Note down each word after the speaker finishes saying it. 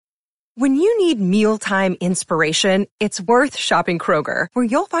When you need mealtime inspiration, it's worth shopping Kroger, where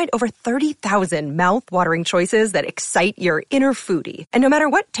you'll find over 30,000 mouth-watering choices that excite your inner foodie. And no matter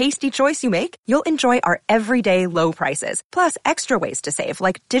what tasty choice you make, you'll enjoy our everyday low prices, plus extra ways to save,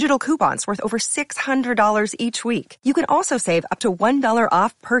 like digital coupons worth over $600 each week. You can also save up to $1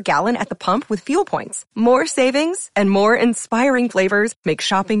 off per gallon at the pump with fuel points. More savings and more inspiring flavors make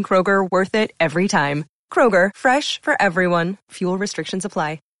shopping Kroger worth it every time. Kroger, fresh for everyone. Fuel restrictions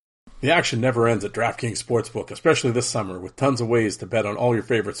apply. The action never ends at DraftKings Sportsbook, especially this summer. With tons of ways to bet on all your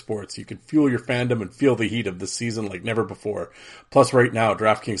favorite sports, you can fuel your fandom and feel the heat of this season like never before. Plus, right now,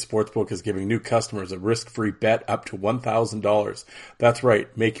 DraftKings Sportsbook is giving new customers a risk-free bet up to $1,000. That's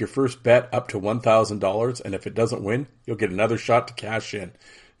right, make your first bet up to $1,000, and if it doesn't win, you'll get another shot to cash in.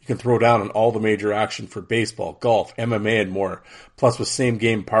 You can throw down on all the major action for baseball, golf, MMA, and more. Plus, with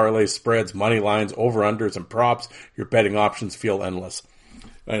same-game parlays, spreads, money lines, over-unders, and props, your betting options feel endless.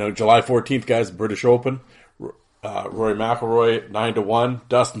 I know July 14th, guys, British Open. Rory McIlroy, 9-1.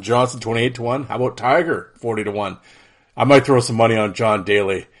 Dustin Johnson, 28-1. How about Tiger, 40-1? I might throw some money on John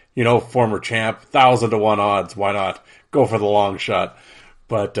Daly. You know, former champ, 1,000-1 odds. Why not? Go for the long shot.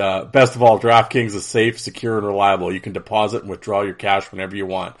 But best of all, DraftKings is safe, secure, and reliable. You can deposit and withdraw your cash whenever you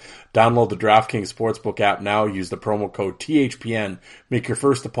want. Download the DraftKings Sportsbook app now. Use the promo code THPN. Make your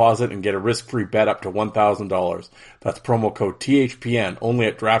first deposit and get a risk-free bet up to $1,000. That's promo code THPN, only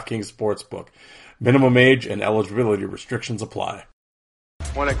at DraftKings Sportsbook. Minimum age and eligibility restrictions apply.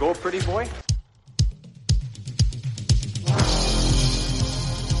 Want to go, pretty boy?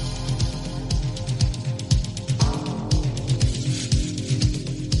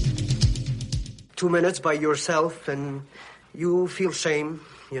 Two minutes by yourself and you feel shame,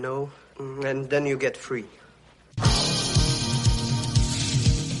 you know, and then you get free.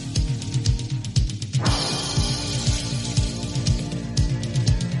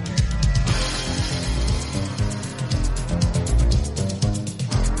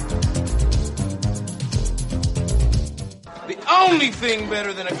 The only thing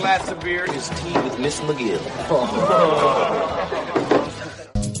better than a glass of beer is tea with Miss McGill.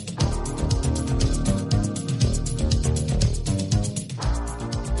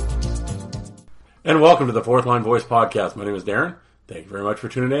 And welcome to the Fourth Line Voice Podcast. My name is Darren. Thank you very much for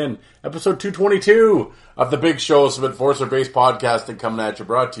tuning in. Episode 222 of the big show, some Enforcer-based podcasting coming at you,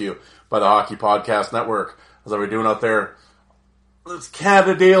 brought to you by the Hockey Podcast Network. How's everybody doing out there? It's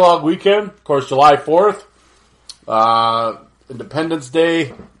Canada Day long weekend. Of course, July 4th. Independence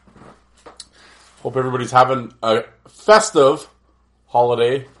Day. Hope everybody's having a festive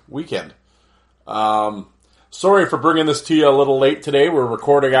holiday weekend. Sorry for bringing this to you a little late today. We're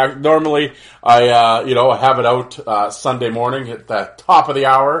recording. Normally, I have it out Sunday morning at the top of the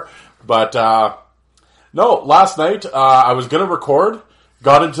hour. But, no, last night I was going to record.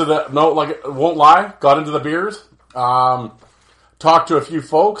 Got into the beers. Talked to a few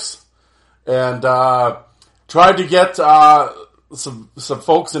folks. And tried to get some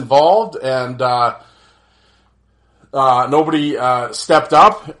folks involved. And nobody stepped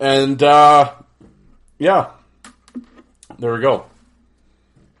up. And, yeah. There we go.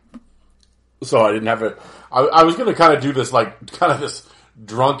 So I didn't have it. I was going to kind of do this, this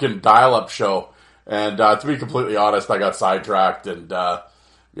drunken dial-up show. And to be completely honest, I got sidetracked. And,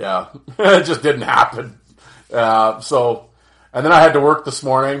 it just didn't happen. And then I had to work this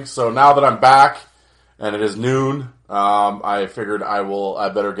morning. So now that I'm back and it is noon, I figured I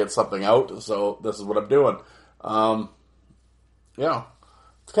better get something out. So this is what I'm doing.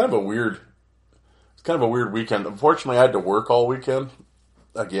 It's kind of a weird weekend. Unfortunately, I had to work all weekend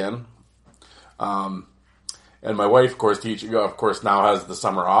again. And my wife, of course, now has the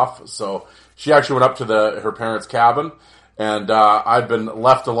summer off. So she actually went up to her parents' cabin, and I've been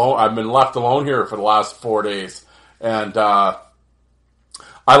left alone. I've been left alone here for the last 4 days. And I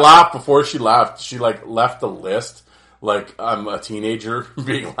laughed before she left. She left a list. Like I'm a teenager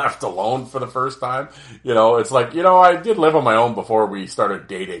being left alone for the first time. It's I did live on my own before we started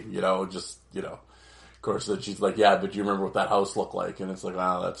dating. Of course, then she's like, yeah, but do you remember what that house looked like? And it's like,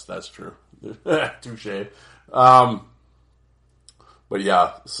 wow, that's true. Touche. But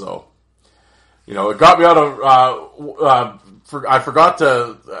yeah, so, it got me out of, I forgot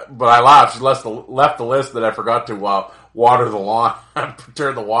to, but I laughed. She left the list that I forgot to water the lawn,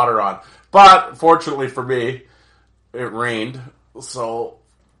 turn the water on. But fortunately for me, it rained. So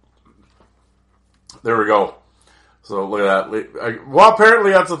there we go. So look at that.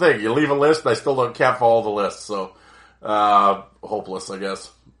 Apparently that's the thing. You leave a list, and I still can't follow the list. So hopeless, I guess.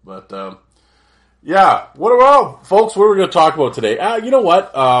 But folks, what are we going to talk about today? You know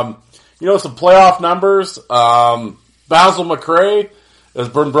what? Some playoff numbers. Basil McRae has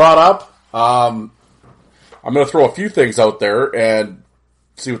been brought up. I'm going to throw a few things out there and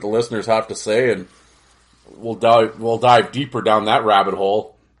see what the listeners have to say, and we'll dive deeper down that rabbit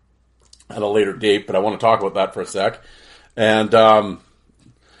hole at a later date. But I want to talk about that for a sec. And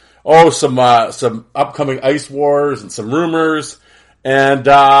some upcoming ice wars and some rumors, and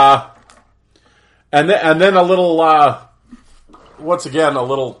then a little once again a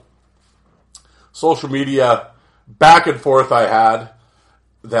little social media back and forth I had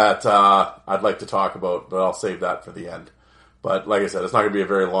that I'd like to talk about, but I'll save that for the end. But like I said, it's not going to be a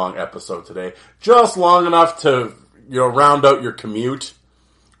very long episode today. Just long enough to, round out your commute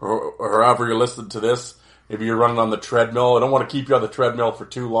or however you're listening to this. Maybe you're running on the treadmill. I don't want to keep you on the treadmill for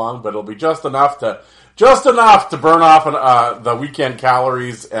too long, but it'll be just enough to burn off the weekend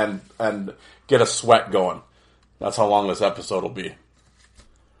calories and get a sweat going. That's how long this episode will be.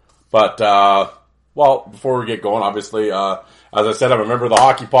 But, before we get going, obviously, as I said, I'm a member of the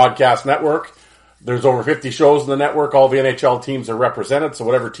Hockey Podcast Network. There's over 50 shows in the network. All the NHL teams are represented, so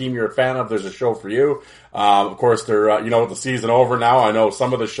whatever team you're a fan of, there's a show for you. Of course, they're, with the season over now, I know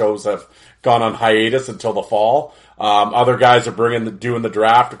some of the shows have gone on hiatus until the fall. Other guys are doing the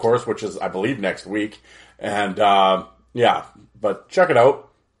draft, of course, which is, I believe, next week. And, but check it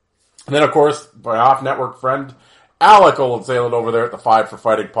out. And then, of course, my off-network friend, Alec Olensalin over there at the Five for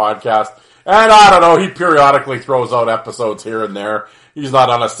Fighting podcast. And I don't know, he periodically throws out episodes here and there. He's not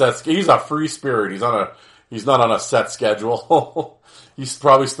on a he's a free spirit. He's not on a set schedule. He's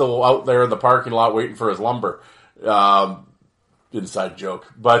probably still out there in the parking lot waiting for his lumber. Inside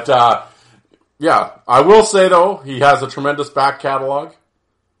joke. But, I will say though, he has a tremendous back catalog.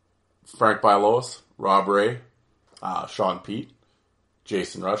 Frank Bialowas, Rob Ray, Sean Pete,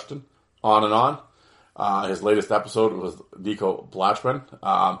 Jason Rushton, on and on. His latest episode was Nico Blatchman.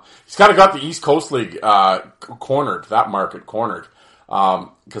 He's kind of got the East Coast League cornered, that market cornered.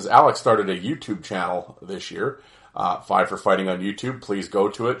 Because Alex started a YouTube channel this year, Five for Fighting on YouTube. Please go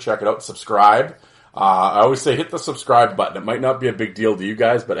to it, check it out, subscribe. I always say hit the subscribe button. It might not be a big deal to you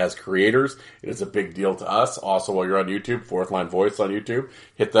guys, but as creators, it is a big deal to us. Also, while you're on YouTube, Fourth Line Voice on YouTube,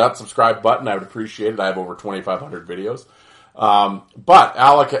 hit that subscribe button. I would appreciate it. I have over 2,500 videos. But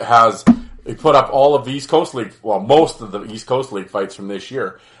Alec he put up all of the East Coast League, most of the East Coast League fights from this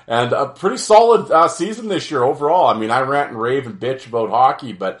year. And a pretty solid season this year overall. I mean, I rant and rave and bitch about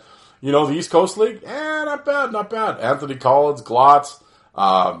hockey, but, the East Coast League, not bad. Anthony Collins, Glotz,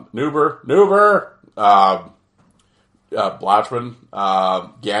 Nuber, Blatchman,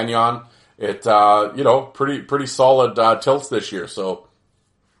 Gagnon. Pretty solid tilts this year. So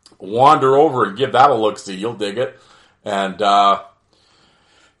wander over and give that a look-see. You'll dig it. And,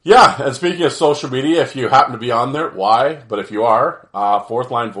 and speaking of social media, if you happen to be on there, why? But if you are,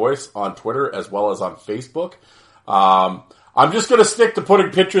 Fourth Line Voice on Twitter as well as on Facebook. I'm just going to stick to putting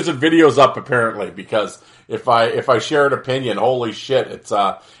pictures and videos up apparently, because if I share an opinion, holy shit, it's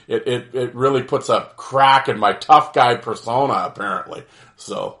it really puts a crack in my tough guy persona apparently.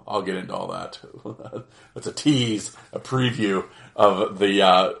 So I'll get into all that. It's a tease, a preview of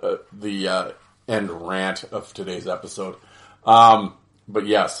the end rant of today's episode. But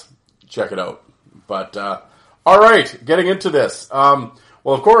yes, check it out. But, alright, getting into this. Of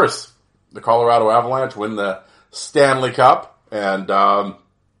course, the Colorado Avalanche win the Stanley Cup. And,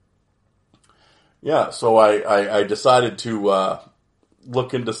 so I decided to,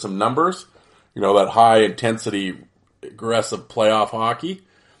 look into some numbers. That high intensity, aggressive playoff hockey.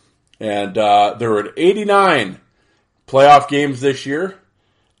 And, there were 89 playoff games this year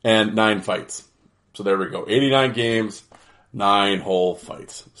and 9 fights. So there we go. 89 games. 9 whole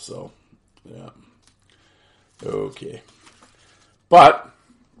fights. So, yeah. Okay. But,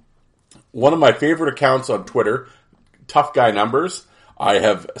 one of my favorite accounts on Twitter, Tough Guy Numbers, I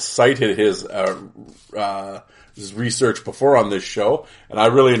have cited his research before on this show, and I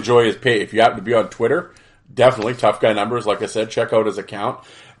really enjoy his page. If you happen to be on Twitter, definitely Tough Guy Numbers, like I said, check out his account.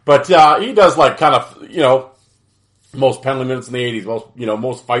 But, he does kind of, most penalty minutes in the 80s,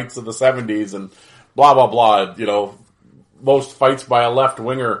 most fights of the 70s, and blah, blah, blah, most fights by a left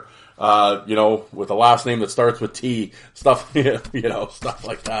winger, with a last name that starts with T, stuff, stuff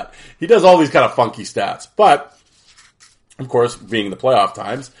like that. He does all these kind of funky stats. But, of course, being the playoff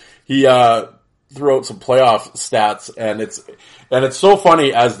times, he, threw out some playoff stats, and it's so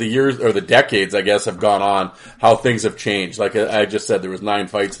funny as the years, or the decades, I guess, have gone on, how things have changed. Like I just said, there was 9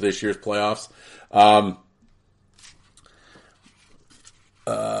 fights this year's playoffs.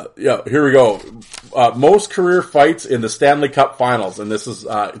 Here we go. Most career fights in the Stanley Cup Finals, and this is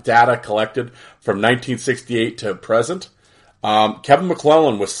data collected from 1968 to present. Kevin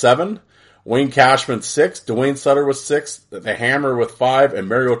McClellan was 7, Wayne Cashman 6, Dwayne Sutter with 6, the Hammer with 5, and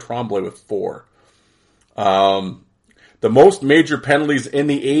Mario Tremblay with 4. The most major penalties in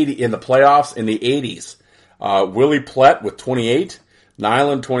the playoffs in the 80s. Willie Plett with 28,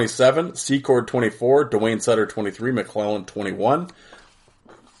 Nyland 27, Secord 24, Dwayne Sutter 23, McClellan 21.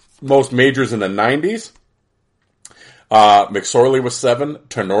 Most majors in the 90s. McSorley was 7,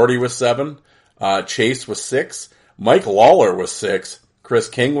 Tenorti was 7, Chase was 6, Mike Lawler was 6, Chris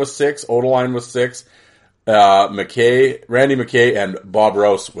King was 6, Odeline was 6, Randy McKay, and Bob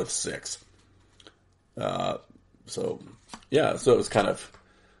Rouse with 6. So it was kind of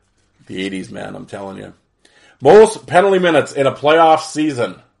the 80s, man, I'm telling you. Most penalty minutes in a playoff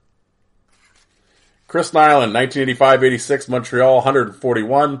season. Chris Nyland, 1985-86, Montreal,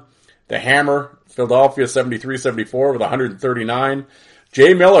 141. The Hammer, Philadelphia, 73-74 with 139.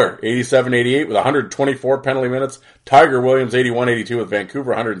 Jay Miller, 87-88 with 124 penalty minutes. Tiger Williams, 81-82 with Vancouver,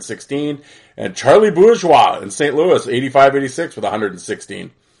 116. And Charlie Bourgeois in St. Louis, 85-86 with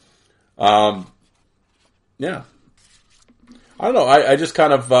 116. Yeah. I don't know. I just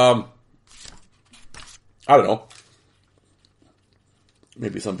kind of, I don't know.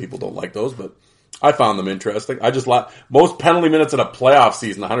 Maybe some people don't like those, but I found them interesting. I just most penalty minutes in a playoff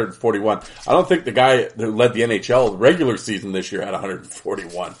season, 141. I don't think the guy who led the NHL regular season this year had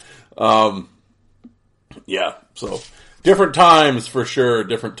 141. Yeah, so different times for sure,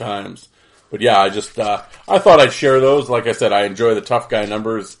 different times. But yeah, I just I thought I'd share those. Like I said, I enjoy the Tough Guy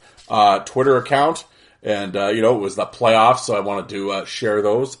Numbers Twitter account, and it was the playoffs, so I wanted to share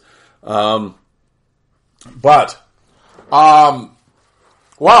those.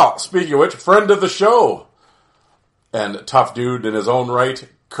 Well, speaking of which, friend of the show, and tough dude in his own right,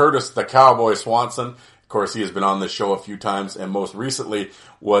 Curtis the Cowboy Swanson. Of course, he has been on this show a few times, and most recently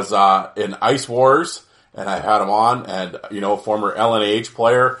was in Ice Wars, and I had him on, and, former LNH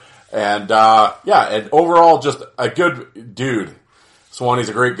player, and and overall just a good dude. Swanee's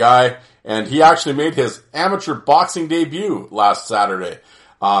a great guy, and he actually made his amateur boxing debut last Saturday.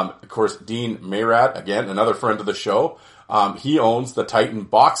 Of course, Dean Mayrad, again, another friend of the show. He owns the Titan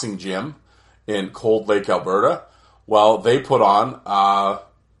Boxing Gym in Cold Lake, Alberta. Well, they put on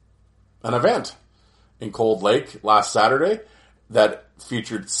an event in Cold Lake last Saturday that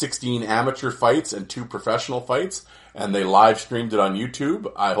featured 16 amateur fights and 2 professional fights, and they live streamed it on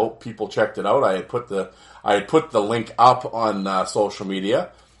YouTube. I hope people checked it out. I had put the link up on social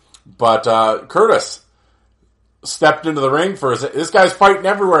media. But Curtis stepped into the ring for this guy's fighting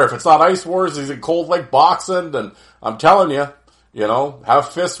everywhere. If it's not Ice Wars, he's in Cold Lake boxing, and I'm telling you, have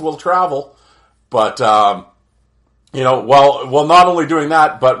fists will travel. But, well, not only doing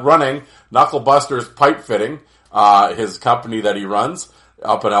that, but running Knuckle Busters Pipe Fitting, his company that he runs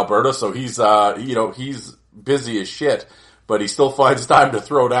up in Alberta. So he's, he's busy as shit, but he still finds time to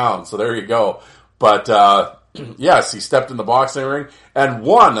throw down. So there you go. But, yes, he stepped in the boxing ring and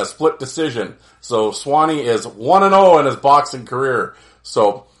won a split decision. So Swanee is 1-0 in his boxing career.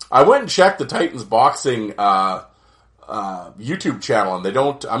 So I went and checked the Titans boxing YouTube channel, and they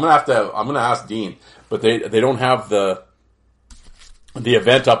don't. I'm gonna ask Dean, but they don't have the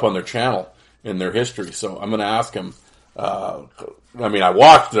event up on their channel in their history. So I'm gonna ask him. I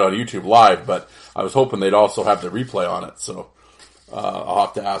watched it on YouTube live, but I was hoping they'd also have the replay on it. So I'll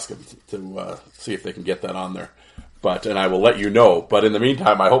have to ask him to see if they can get that on there. And I will let you know. But in the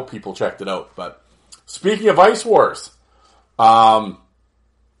meantime, I hope people checked it out. But speaking of Ice Wars, of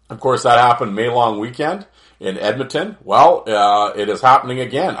course, that happened May long weekend in Edmonton. Well, it is happening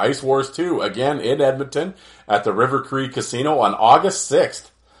again. Ice Wars 2, again in Edmonton at the River Cree Casino on August 6th.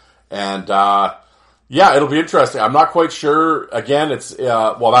 And, it'll be interesting. I'm not quite sure. Again, it's,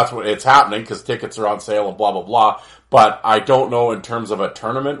 that's what it's happening because tickets are on sale and blah, blah, blah. But I don't know in terms of a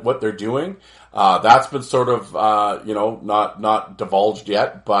tournament what they're doing. That's been sort of, not divulged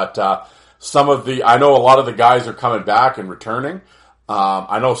yet, but, I know a lot of the guys are coming back and returning.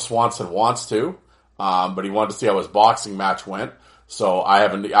 I know Swanson wants to, but he wanted to see how his boxing match went. So I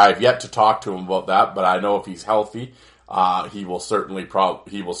have yet to talk to him about that, but I know if he's healthy, he will certainly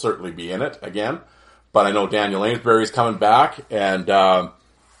be in it again. But I know Daniel Amesbury is coming back, and I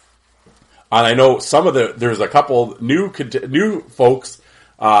know there's a couple new folks,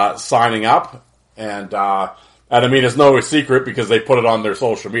 signing up, and it's no secret because they put it on their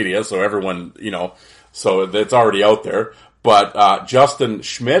social media, so everyone, so it's already out there. But Justin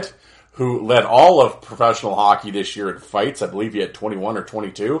Schmidt, who led all of professional hockey this year in fights, I believe he had 21 or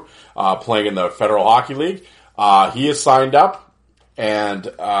 22, playing in the Federal Hockey League, he is signed up, and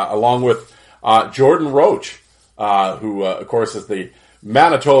along with Jordan Roach, who of course is the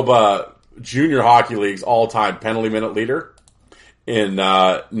Manitoba Junior Hockey League's all-time penalty minute leader. in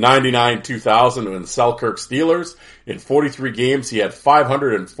 99-2000 in Selkirk Steelers. In 43 games, he had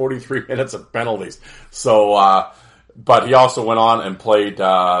 543 minutes of penalties. So, but he also went on and played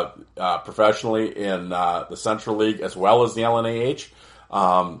professionally in the Central League as well as the LNAH.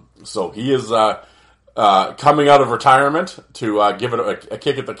 So he is coming out of retirement to give it a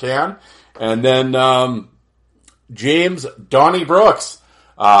kick at the can. And then James Donnie Brooks,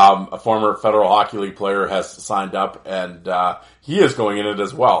 a former Federal Hockey League player, has signed up, and he is going in it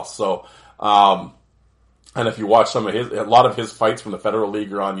as well. So, and if you watch a lot of his fights from the Federal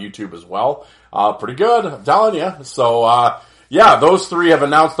League are on YouTube as well. Pretty good, I'm telling you. So, yeah, those three have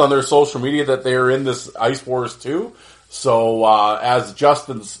announced on their social media that they are in this Ice Wars 2. So, as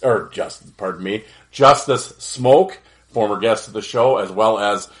Justice Smoke, former guest of the show, as well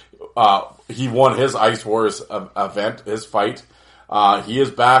as, he won his Ice Wars event, his fight. He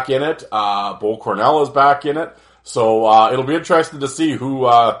is back in it. Bo Cornell is back in it. So, it'll be interesting to see who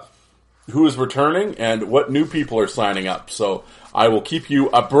is returning and what new people are signing up. So, I will keep you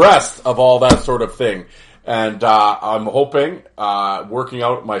abreast of all that sort of thing. And, I'm hoping, working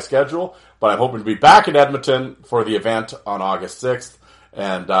out my schedule, but I'm hoping to be back in Edmonton for the event on August 6th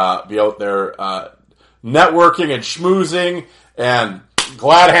and, be out there, networking and schmoozing and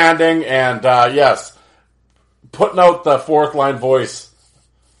glad-handing and, yes, putting out the fourth line voice.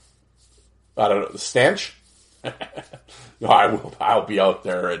 I don't know, the stench? No, I'll be out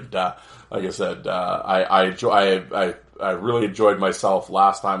there, and like I said, I really enjoyed myself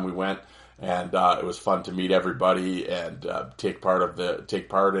last time we went, and it was fun to meet everybody and take part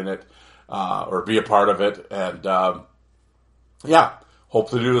in it, or be a part of it, and yeah,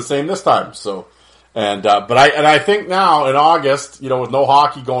 hopefully do the same this time. So. And, but I think now in August, with no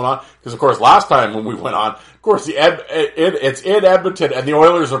hockey going on, because of course last time when we went on, of course it's in Edmonton and the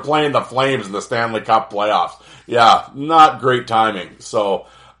Oilers are playing the Flames in the Stanley Cup playoffs. Yeah, not great timing. So,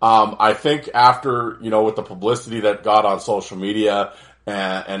 I think after, with the publicity that got on social media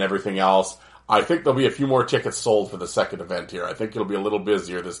and everything else, I think there'll be a few more tickets sold for the second event here. I think it'll be a little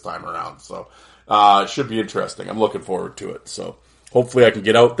busier this time around. So, it should be interesting. I'm looking forward to it. So hopefully I can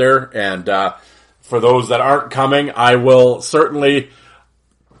get out there and, for those that aren't coming, I'll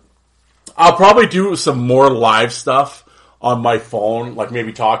probably do some more live stuff on my phone, like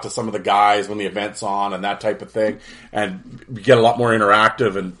maybe talk to some of the guys when the event's on and that type of thing, and get a lot more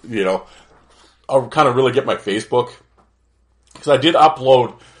interactive and, I'll kind of really get my Facebook. Because I did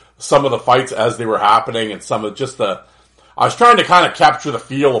upload some of the fights as they were happening and some of just I was trying to kind of capture the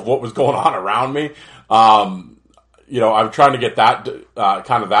feel of what was going on around me. I'm trying to get that,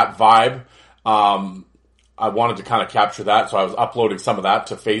 kind of that vibe. I wanted to kind of capture that, so I was uploading some of that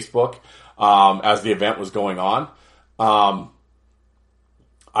to Facebook, as the event was going on. I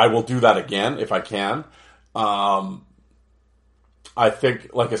will do that again if I can. I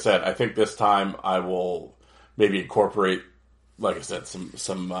think, like I said, this time I will maybe incorporate, like I said,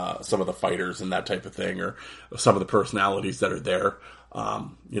 some of the fighters and that type of thing, or some of the personalities that are there.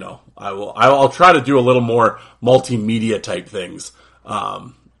 I'll try to do a little more multimedia type things.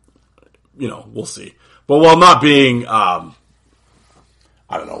 We'll see. But while not being, I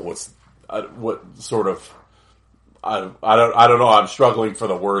don't know what sort of, I don't know. I'm struggling for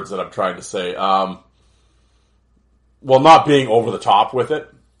the words that I'm trying to say. While not being over the top with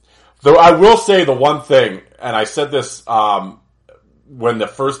it, though, I will say the one thing, and I said this when the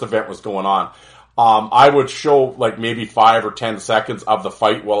first event was going on. I would show like maybe 5 or 10 seconds of the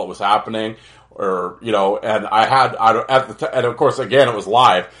fight while it was happening. Or, and and of course, again, it was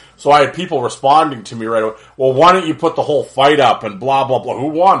live. So I had people responding to me right away. Well, why don't you put the whole fight up and blah, blah, blah. Who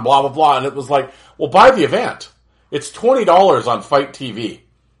won? Blah, blah, blah. And it was like, well, buy the event. It's $20 on Fight TV.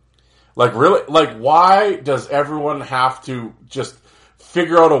 Like, really? Like, why does everyone have to just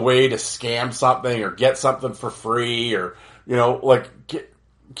figure out a way to scam something or get something for free? Or,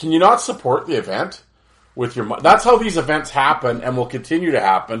 can you not support the event with your money? That's how these events happen and will continue to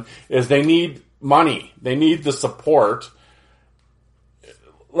happen, is they need money. They need the support.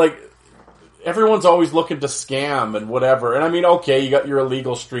 Like, everyone's always looking to scam and whatever. And I mean, okay, you got your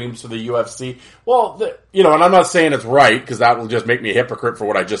illegal streams for the UFC. Well, and I'm not saying it's right, because that will just make me a hypocrite for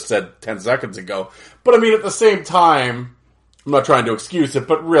what I just said 10 seconds ago. But I mean, at the same time, I'm not trying to excuse it,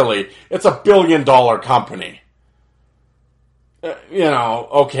 but really, it's $1 billion company.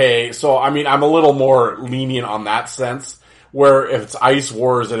 Okay, so I mean, I'm a little more lenient on that sense, where if it's Ice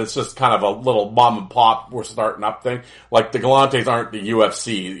Wars and it's just kind of a little mom and pop, we're starting up thing, like the Galantes aren't the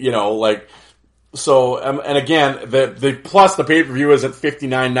UFC, so, and again, the plus the pay-per-view isn't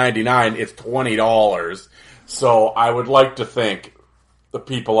 $59.99, it's $20, so I would like to think, the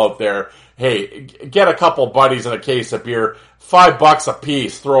people out there, hey, get a couple buddies and a case of beer, $5 a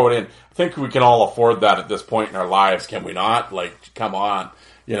piece, throw it in. I think we can all afford that at this point in our lives, can we not? Like, come on,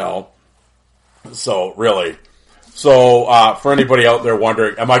 So, really. So, for anybody out there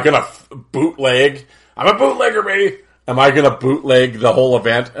wondering, am I going to bootleg? I'm a bootlegger, baby. Am I going to bootleg the whole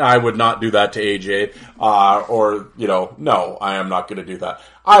event? I would not do that to AJ. No, I am not going to do that.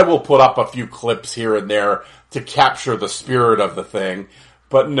 I will put up a few clips here and there to capture the spirit of the thing.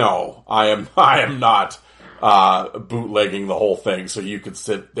 But no, I am not bootlegging the whole thing so you could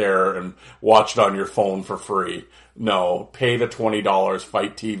sit there and watch it on your phone for free. No, pay the $20,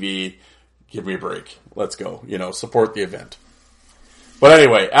 Fight TV, give me a break. Let's go, support the event. But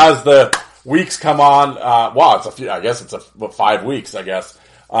anyway, as the weeks come on, I guess it's 5 weeks, I guess.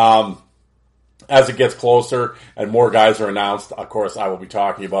 As it gets closer and more guys are announced, of course, I will be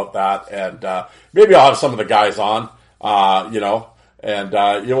talking about that. And maybe I'll have some of the guys on,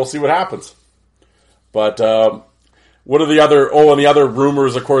 we'll see what happens. But what are the other? Oh, and the other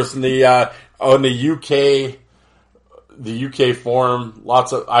rumors, of course, in the UK, the UK forum.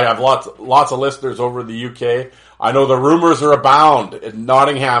 I have lots of listeners over in the UK. I know the rumors are abound.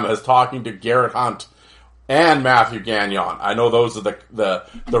 Nottingham is talking to Garrett Hunt and Matthew Gagnon. I know those are the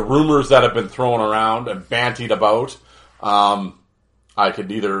rumors that have been thrown around and bantied about. I could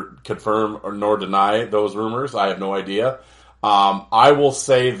neither confirm or nor deny those rumors. I have no idea. I will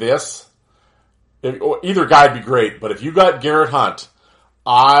say this. Either guy'd be great, but if you got Garrett Hunt,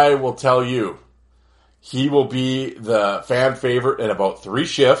 I will tell you, he will be the fan favorite in about 3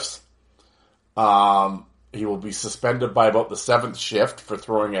 shifts. He will be suspended by about the 7th shift for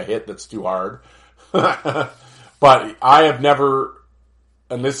throwing a hit that's too hard. But I have never,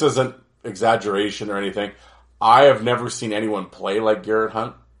 and this isn't exaggeration or anything, I have never seen anyone play like Garrett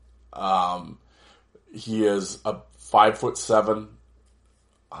Hunt. He is a 5'7",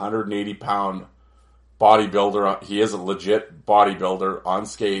 180-pound bodybuilder. He is a legit bodybuilder on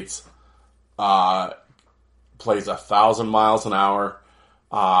skates. Plays 1,000 miles an hour.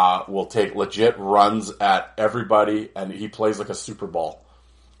 Will take legit runs at everybody, and he plays like a Super Bowl.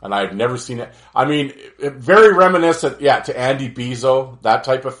 And I've never seen it. I mean, very reminiscent, to Andy Bizzo, that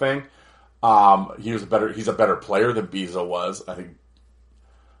type of thing. He's a better player than Bizzo was. I think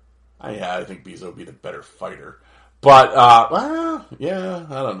Bizzo would be the better fighter. But, I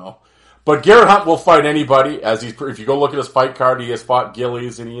don't know. But Garrett Hunt will fight anybody. If you go look at his fight card, he has fought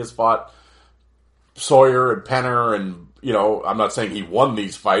Gillies and he has fought Sawyer and Penner, and I'm not saying he won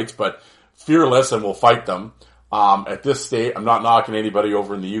these fights, but fearless and will fight them. At this stage, I'm not knocking anybody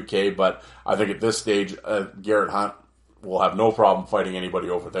over in the UK, but I think at this stage, Garrett Hunt will have no problem fighting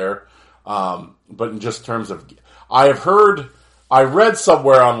anybody over there. But in just terms of, I read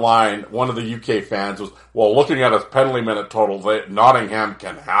somewhere online, one of the UK fans was, well, looking at his penalty minute total, Nottingham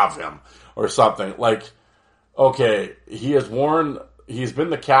can have him, or something. Like, okay, he's been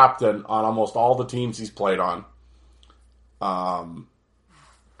the captain on almost all the teams he's played on.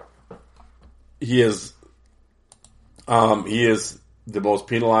 He is the most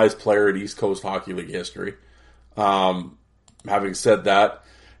penalized player in East Coast Hockey League history. Having said that,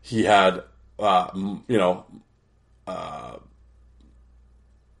 he had,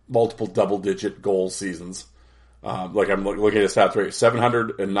 multiple double-digit goal seasons. Like I'm looking at his stats rate,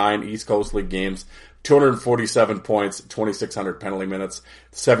 709 East Coast League games, 247 points, 2,600 penalty minutes,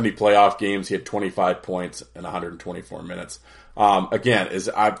 70 playoff games. He had 25 points in 124 minutes. Again,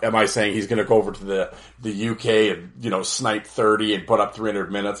 am I saying he's going to go over to the UK and, snipe 30 and put up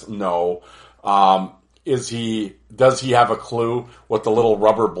 300 minutes? No. Does he have a clue what the little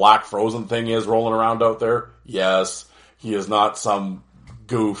rubber black frozen thing is rolling around out there? Yes. He is not some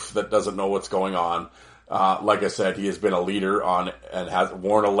goof that doesn't know what's going on. Like I said, he has been a leader on and has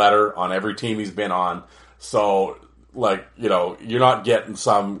worn a letter on every team he's been on. So, you're not getting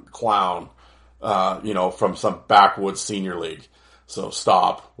some clown, from some backwoods senior league. So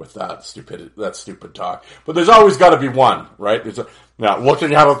stop with that stupid talk. But there's always got to be one, right? Now,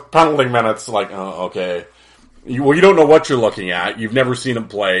 looking at a penalty minutes, okay. You don't know what you're looking at. You've never seen him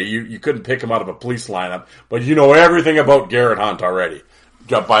play. You couldn't pick him out of a police lineup. But you know everything about Garrett Hunt already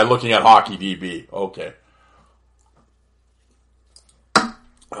by looking at Hockey DB. Okay.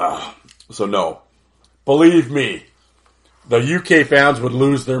 So no. Believe me, the UK fans would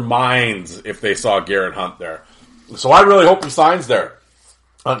lose their minds if they saw Garrett Hunt there. So I really hope he signs there.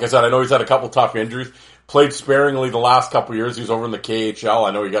 Like I said, I know he's had a couple tough injuries. Played sparingly the last couple years. He was over in the KHL.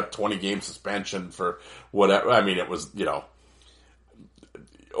 I know he got 20-game suspension for whatever. I mean, it was,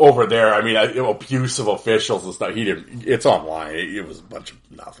 over there. I mean, abuse of officials and stuff. He didn't. It's online. It was a bunch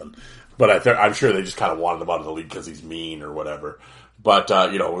of nothing. But I'm sure they just kind of wanted him out of the league because he's mean or whatever. But,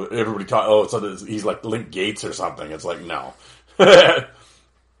 everybody so he's like Link Gates or something. It's like, no. But,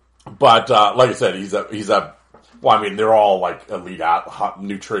 like I said, they're all like elite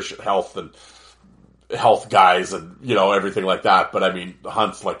nutrition, health guys and, everything like that. But I mean,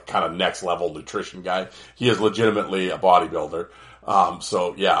 Hunt's like kind of next level nutrition guy. He is legitimately a bodybuilder.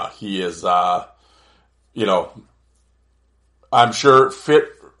 So yeah, he is, I'm sure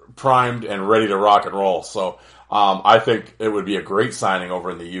fit, primed, and ready to rock and roll. So, I think it would be a great signing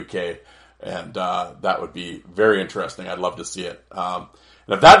over in the UK, and that would be very interesting. I'd love to see it. And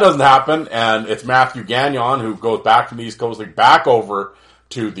if that doesn't happen, and it's Matthew Gagnon who goes back from the East Coast League back over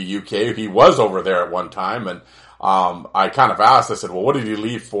to the UK, he was over there at one time, and I kind of asked, I said, well, what did he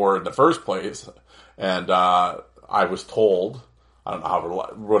leave for in the first place? And I was told, I don't know how,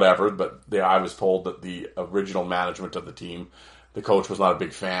 whatever, but I was told that the original management of the team, the coach was not a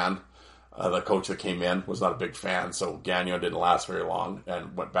big fan. The coach that came in was not a big fan, so Gagnon didn't last very long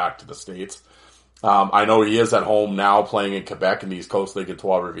and went back to the States. I know he is at home now playing in Quebec in the East Coast League at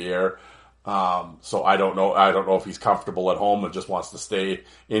Trois-Rivières. So I don't know if he's comfortable at home and just wants to stay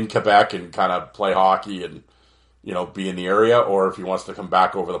in Quebec and kind of play hockey and, be in the area, or if he wants to come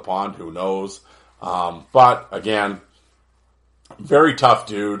back over the pond, who knows. But again, very tough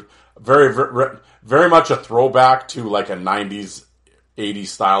dude, very, very, very much a throwback to like a 90s, 80s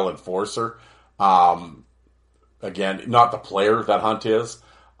style enforcer. Again, not the player that Hunt is.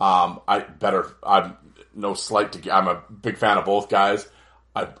 I'm no slight to, I'm a big fan of both guys.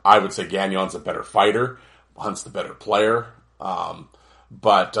 I would say Gagnon's a better fighter. Hunt's the better player.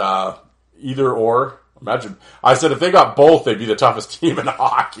 But either or, imagine, I said if they got both, they'd be the toughest team in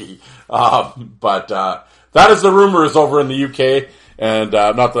hockey. But that is the rumors over in the UK. And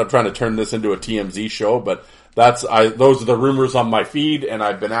not that I'm trying to turn this into a TMZ show, but those are the rumors on my feed. And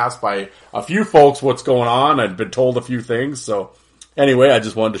I've been asked by a few folks what's going on. I've been told a few things. So anyway, I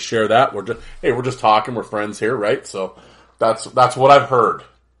just wanted to share that. We're just talking. We're friends here, right? So that's what I've heard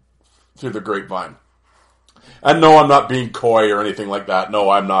through the grapevine. And no, I'm not being coy or anything like that. No,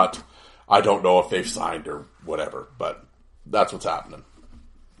 I'm not. I don't know if they've signed or whatever, but that's what's happening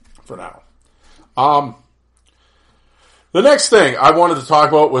for now. The next thing I wanted to talk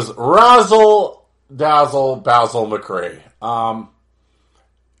about was Razzle Dazzle Basil McRae.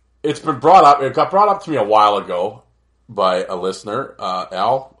 It's been brought up. It got brought up to me a while ago by a listener,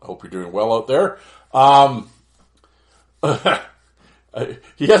 Al. I hope you're doing well out there.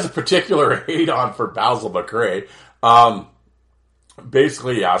 He has a particular hate on for Basil McRae.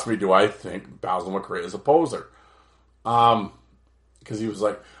 Basically, he asked me, do I think Basil McRae is a poser? Because he was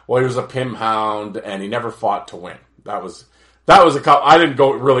like, well, he was a Pim hound and he never fought to win. That was a couple. I didn't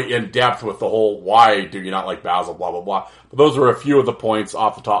go really in depth with the whole why do you not like Basil, blah, blah, blah. But those were a few of the points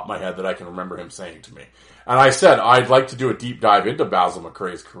off the top of my head that I can remember him saying to me. And I said, I'd like to do a deep dive into Basil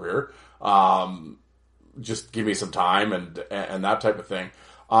McRae's career. Just give me some time and that type of thing.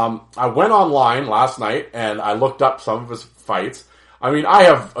 I went online last night and I looked up some of his fights. I mean, I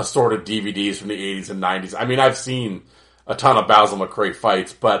have assorted DVDs from the 80s and 90s. I mean, I've seen a ton of Basil McRae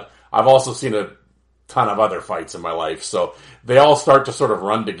fights, but I've also seen a ton of other fights in my life. So they all start to sort of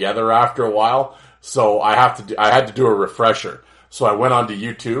run together after a while. So I had to do a refresher. So I went onto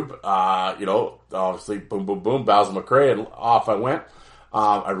YouTube, obviously boom, boom, boom, Basil McRae, and off I went.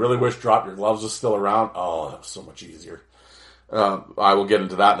 I really wish Drop Your Gloves was still around. Oh, that was so much easier. I will get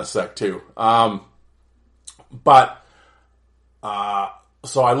into that in a sec too. So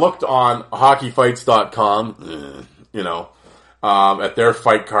I looked on hockeyfights.com, at their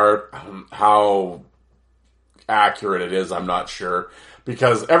fight card. How accurate it is, I'm not sure.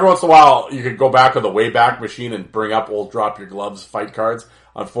 Because every once in a while, you could go back on the Wayback Machine and bring up old Drop Your Gloves fight cards.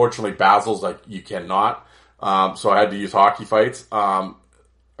 Unfortunately, Basil's you cannot. So I had to use Hockey Fights.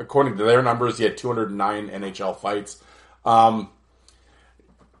 According to their numbers, he had 209 NHL fights. I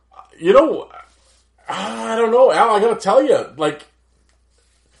don't know, Al, I gotta tell you,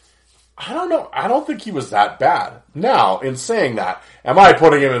 I don't know. I don't think he was that bad. Now, in saying that, am I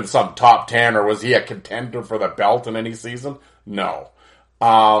putting him in some top 10 or was he a contender for the belt in any season? No.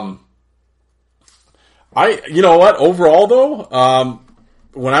 You know what? Overall though,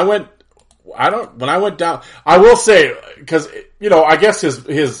 when I went down, I will say, cause, I guess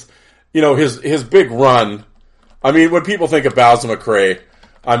his big run, I mean, when people think of Basil McRae,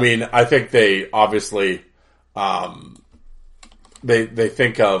 I mean, I think they obviously, they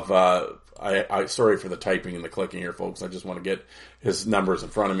think of, sorry for the typing and the clicking here, folks. I just want to get his numbers in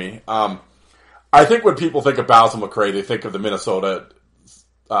front of me. I think when people think of Basil McRae, they think of the Minnesota,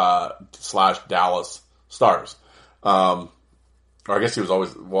 / Dallas Stars. Or I guess he was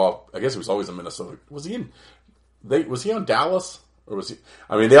always in Minnesota. Was he on Dallas? Or was he?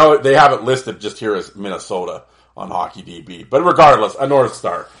 I mean, they have it listed just here as Minnesota on HockeyDB. But regardless, a North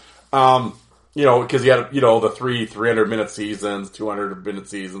Star. Because he had, the 300-minute seasons, 200-minute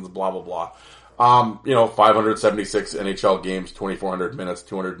seasons, blah, blah, blah. 576 NHL games, 2,400 minutes,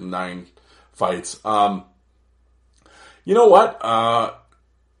 209 fights. You know what?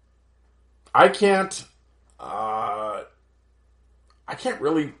 I can't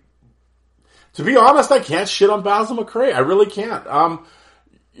really, to be honest, I can't shit on Basil McRae. I really can't.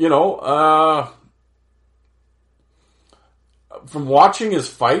 From watching his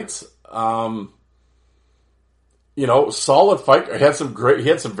fights, solid fight. He had some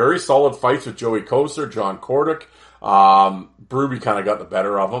very solid fights with Joey Kocur, John Kordic. Berube kind of got the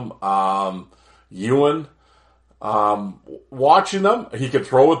better of him. Ewan, watching them, he could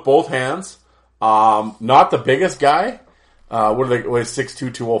throw with both hands. Not the biggest guy. What are they?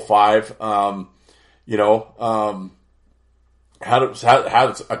 6'2", 205. Had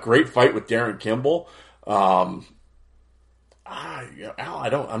a great fight with Darren Kimball.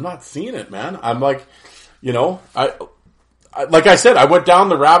 I'm not seeing it, man. I'm like, like I said, I went down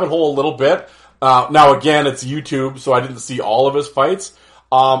the rabbit hole a little bit. Now again, it's YouTube, so I didn't see all of his fights.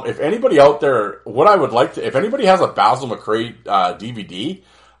 If anybody out there, if anybody has a Basil McRae DVD,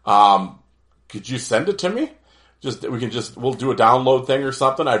 could you send it to me? We'll do a download thing or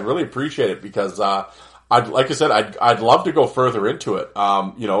something. I'd really appreciate it because, I'd love to go further into it,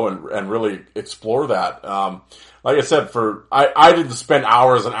 and really explore that. Like I said, I didn't spend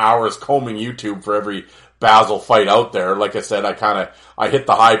hours and hours combing YouTube for every Basil fight out there. Like I said, I hit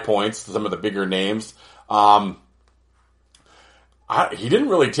the high points, some of the bigger names. He didn't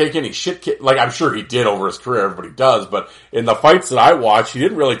really take any shit like I'm sure he did over his career, everybody does, but in the fights that I watched, he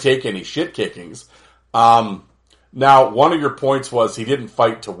didn't really take any shit kickings. Now, one of your points was he didn't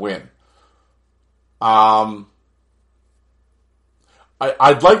fight to win. I'd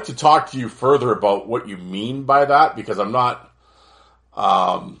like to talk to you further about what you mean by that, because I'm not,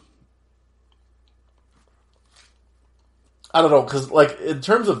 I don't know, because, in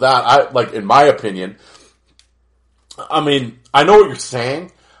terms of that, in my opinion, I mean, I know what you're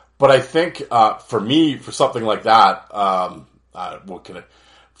saying, but I think, for me, for something like that,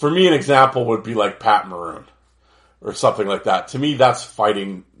 for me, an example would be like Pat Maroon, or something like that. To me, that's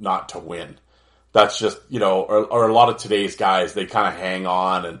fighting not to win. That's just, or a lot of today's guys, they kind of hang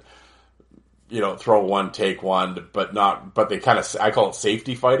on and, throw one, take one, but they kind of, I call it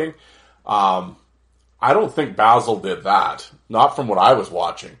safety fighting. I don't think Basil did that. Not from what I was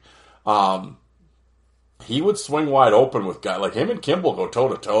watching. He would swing wide open with guys like him and Kimball go toe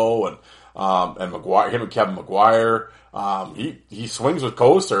to toe, and McGuire, him and Kevin McGuire. He swings with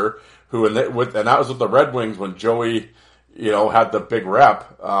Kocur, who and that was with the Red Wings when Joey, had the big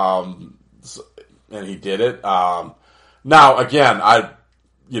rep, and he did it. Now again,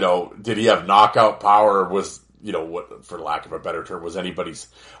 did he have knockout power? Was what, for lack of a better term, was any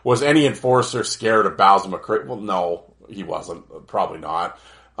enforcer scared of Basil McRae? Well, no, he wasn't. Probably not.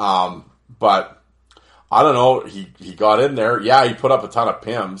 But I don't know. He got in there. Yeah, he put up a ton of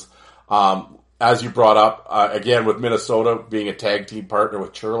PIMs. As you brought up, again, with Minnesota being a tag team partner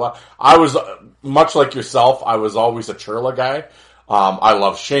with Churla, I was, much like yourself, I was always a Churla guy. I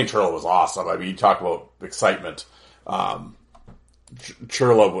love Shane Churla was awesome. I mean, you talk about excitement. Churla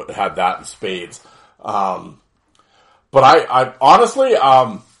had that in spades. But I honestly,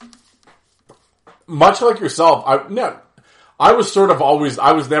 much like yourself, I was sort of always,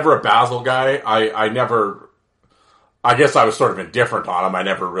 I was never a Basil guy. I guess I was sort of indifferent on him. I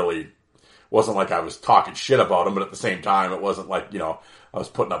never really, wasn't like I was talking shit about him, but at the same time, it wasn't like, I was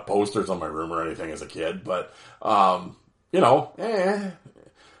putting up posters on my room or anything as a kid, but, But,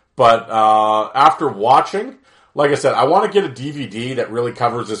 after watching, like I said, I want to get a DVD that really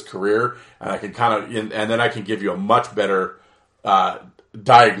covers his career, and I can and then I can give you a much better,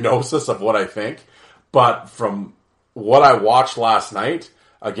 diagnosis of what I think. But from what I watched last night,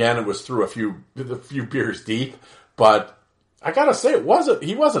 again, it was through a few beers deep, but I gotta say,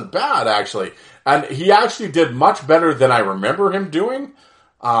 he wasn't bad, actually. And he actually did much better than I remember him doing.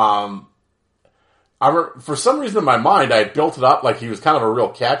 For some reason in my mind, I had built it up like he was kind of a real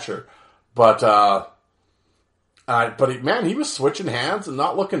catcher. But he was switching hands and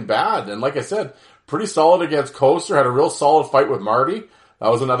not looking bad. And like I said, pretty solid against Kocur, had a real solid fight with Marty.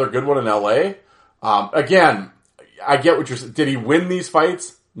 That was another good one in LA. Again, I get what you're saying. Did he win these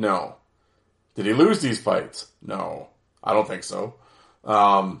fights? No. Did he lose these fights? No. I don't think so.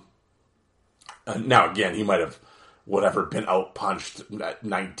 Now again, he might have been outpunched at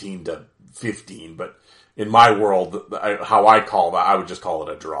 19-15, but in my world, how I call that, I would just call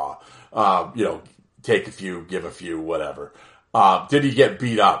it a draw. Take a few, give a few, whatever. Did he get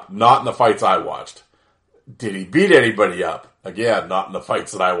beat up? Not in the fights I watched. Did he beat anybody up? Again, not in the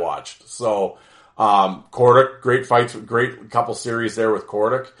fights that I watched. So, Kordic, great fights, great couple series there with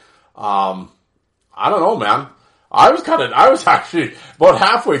Kordic. I don't know, man. I was actually about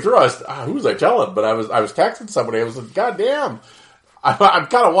halfway through. Who was I telling? But I was texting somebody. I was like, God damn, I'm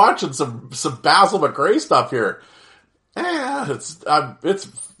kind of watching some Basil McRae stuff here. It's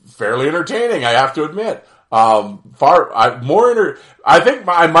fairly entertaining, I have to admit. I think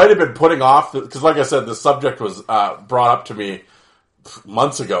I might have been putting off, because like I said, the subject was brought up to me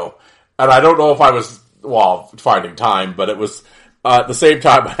months ago, and I don't know if I was, finding time, but it was, at the same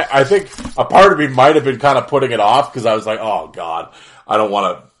time, I think a part of me might have been kind of putting it off, because I was like, oh god, I don't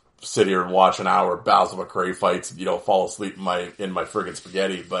want to sit here and watch an hour of Basil McRae fights and, fall asleep in my friggin'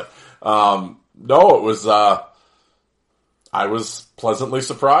 spaghetti, but, no, it was, I was pleasantly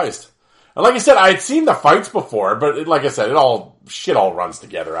surprised. And like I said, I had seen the fights before, but like I said, shit all runs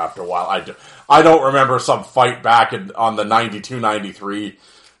together after a while. I don't remember some fight back on the 92-93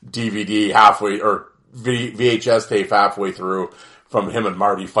 DVD halfway, or VHS tape halfway through from him and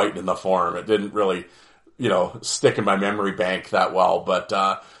Marty fighting in the Forum. It didn't really, stick in my memory bank that well, but,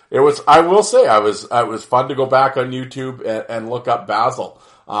 I will say, it was fun to go back on YouTube and look up Basil.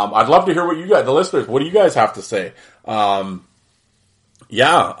 I'd love to hear what you guys, the listeners, what do you guys have to say? Yeah,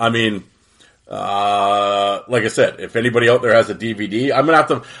 I mean, like I said, if anybody out there has a DVD,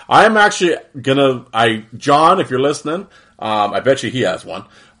 John, if you're listening, I bet you he has one.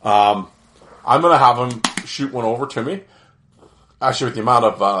 I'm gonna have him shoot one over to me. Actually, with the amount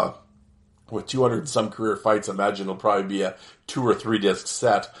of, with 200 and some career fights, I imagine it'll probably be a 2 or 3 disc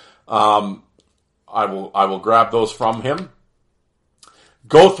set. I will grab those from him,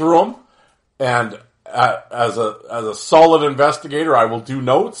 go through them, and as a solid investigator, I will do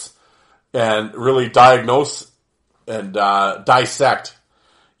notes and really diagnose and dissect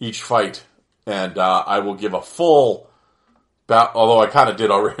each fight. And I will give a full, although I kind of did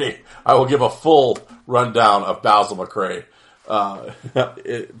already, I will give a full rundown of Basil McRae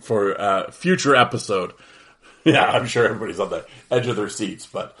for future episode. Yeah, I'm sure everybody's on the edge of their seats,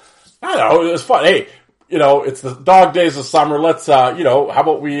 but I don't know, it was fun. Hey, it's the dog days of summer. Let's, how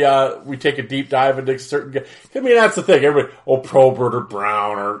about we take a deep dive into certain, I mean, that's the thing. Everybody, Probert or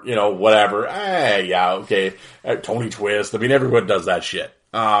Brown or, whatever. Yeah, okay. Tony Twist. I mean, everyone does that shit.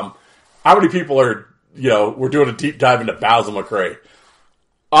 How many people are, we're doing a deep dive into Basil McRae?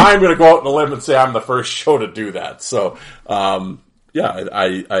 I'm going to go out on a limb and say I'm the first show to do that. So, yeah,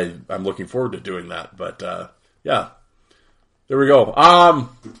 I'm looking forward to doing that. But, yeah, there we go.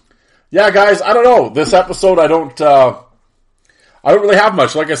 Yeah, guys, I don't know. This episode, I don't really have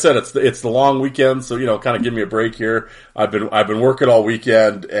much. Like I said, it's the long weekend, so kind of give me a break here. I've been working all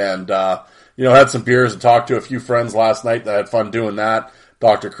weekend, and had some beers and talked to a few friends last night. That I had fun doing that.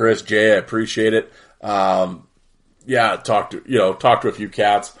 Dr. Chris, Jay, I appreciate it. Yeah, talked to a few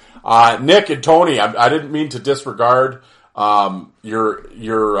cats. Nick and Tony, I didn't mean to disregard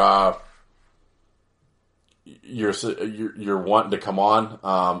you're wanting to come on,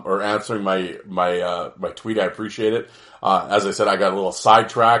 or answering my tweet. I appreciate it. As I said, I got a little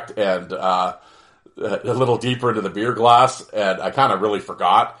sidetracked and, a little deeper into the beer glass, and I kind of really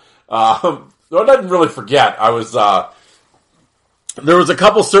forgot. I didn't really forget. I was, there was a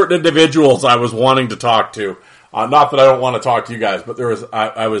couple certain individuals I was wanting to talk to. Not that I don't want to talk to you guys, but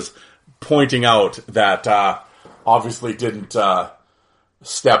I was pointing out that, obviously didn't,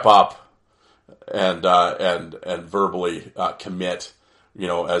 step up and verbally commit,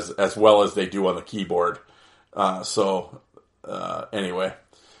 as well as they do on the keyboard. Anyway,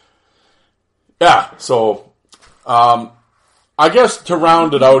 yeah. So, I guess to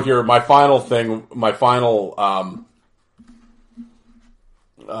round it out here, my final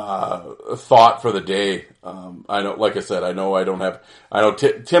thought for the day. I know, like I said, I know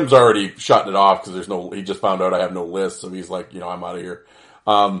Tim's already shutting it off because he just found out I have no list, so he's like, I'm out of here.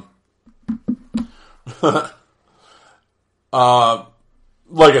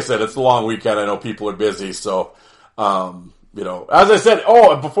 Like I said, it's a long weekend. I know people are busy, so, as I said,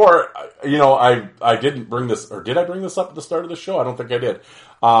 before, I didn't bring this, or did I bring this up at the start of the show? I don't think I did.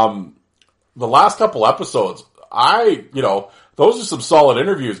 The last couple episodes, those are some solid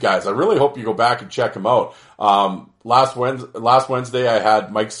interviews, guys. I really hope you go back and check them out. Last Wednesday I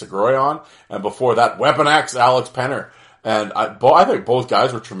had Mike Segroy on, and before that, Weapon X, Alex Penner. And I think both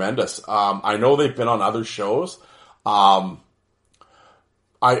guys were tremendous. I know they've been on other shows. I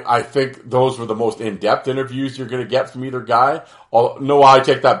think those were the most in-depth interviews you're going to get from either guy. No, I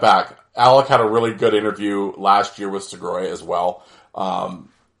take that back. Alec had a really good interview last year with Segroy as well.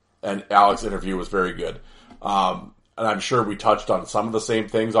 And Alec's interview was very good. I'm sure we touched on some of the same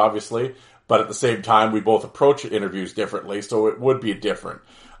things, obviously, but at the same time, we both approach interviews differently, so it would be different.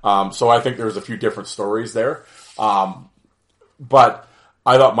 So I think there's a few different stories there. But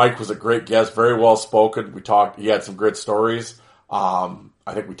I thought Mike was a great guest, very well spoken. He had some great stories.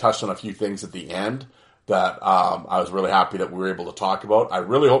 I think we touched on a few things at the end that I was really happy that we were able to talk about. I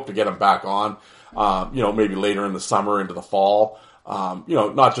really hope to get him back on, maybe later in the summer into the fall.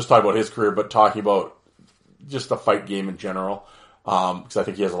 Not just talking about his career, but talking about just the fight game in general. Because I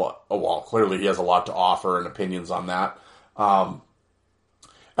think he has clearly he has a lot to offer and opinions on that. And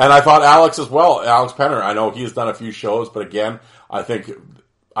I thought Alex as well, Alex Penner. I know he's done a few shows, but again,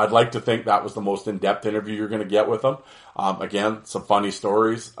 I'd like to think that was the most in-depth interview you're going to get with him. Again, some funny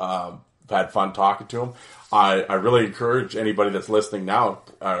stories. Had fun talking to him. I really encourage anybody that's listening now,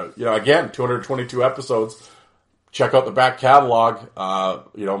 again, 222 episodes. Check out the back catalog.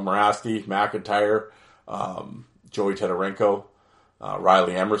 Morasti, McIntyre, Joey Tedorenko,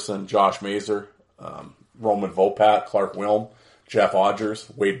 Riley Emerson, Josh Mazer, Roman Vopat, Clark Wilm, Jeff Odgers,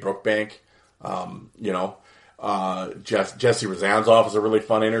 Wade Brookbank, Jesse Rozanzoff was a really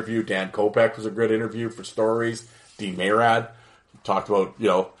fun interview. Dan Kopech was a good interview for stories. Dean Mayrad talked about,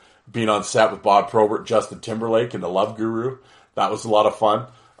 being on set with Bob Probert, Justin Timberlake, and the Love Guru. That was a lot of fun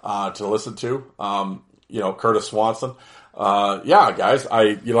to listen to. Curtis Swanson. Guys,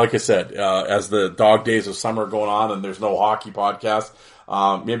 like I said, as the dog days of summer are going on and there's no hockey podcast,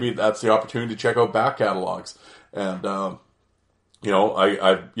 maybe that's the opportunity to check out back catalogs. And, I'm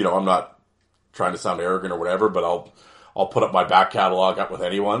not trying to sound arrogant or whatever, but I'll put up my back catalog up with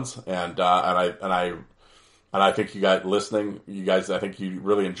anyone's. And I think you guys listening, I think you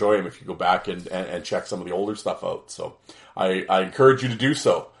really enjoy them if you go back and check some of the older stuff out. So I encourage you to do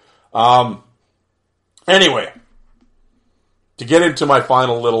so. Anyway, to get into my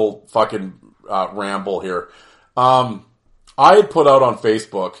final little fucking ramble here, I had put out on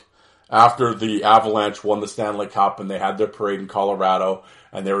Facebook after the Avalanche won the Stanley Cup and they had their parade in Colorado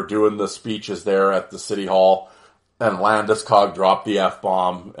and they were doing the speeches there at the City Hall, and Landeskog dropped the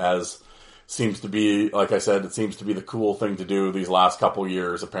F-bomb, as seems to be, like I said, it seems to be the cool thing to do these last couple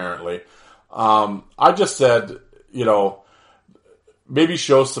years, apparently. I just said, maybe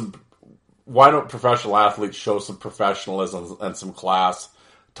why don't professional athletes show some professionalism and some class,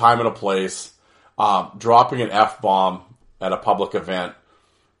 time and a place? Dropping an F-bomb at a public event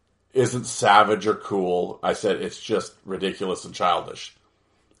isn't savage or cool. I said it's just ridiculous and childish,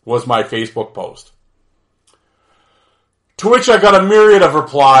 was my Facebook post. To which I got a myriad of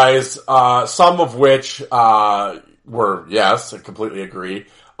replies, some of which were, yes, I completely agree.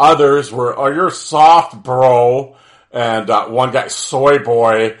 Others were, oh, you're soft, bro. And one guy, soy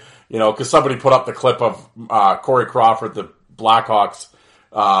boy, because somebody put up the clip of Corey Crawford, the Blackhawks,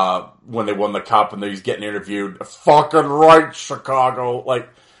 when they won the Cup, and he's getting interviewed. Fucking right, Chicago.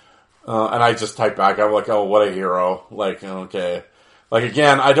 And I just typed back, I'm like, oh, what a hero. Okay.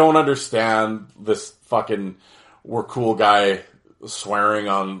 Again, I don't understand this fucking we're cool guy swearing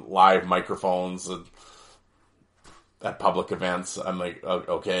on live microphones and at public events. I'm like,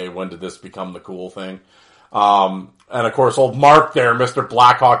 okay, when did this become the cool thing? And of course, old Mark there, Mr.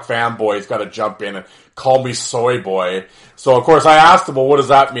 Blackhawk fanboy, has got to jump in and call me soy boy. So of course I asked him, well, what does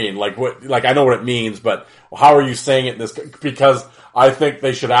that mean? I know what it means, but how are you saying it in this? Because I think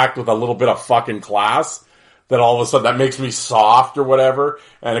they should act with a little bit of fucking class. That all of a sudden that makes me soft or whatever.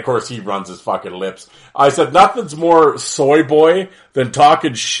 And of course he runs his fucking lips. I said nothing's more soy boy than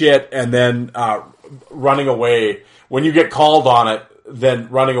talking shit and then running away. When you get called on it, then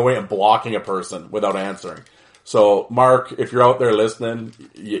running away and blocking a person without answering. So Mark, if you're out there listening,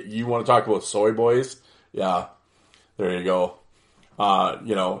 you want to talk about soy boys? Yeah, there you go.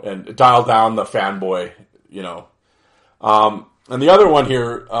 And dial down the fanboy, And the other one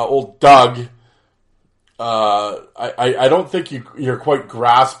here, old Doug, I don't think you're quite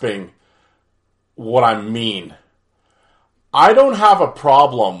grasping what I mean. I don't have a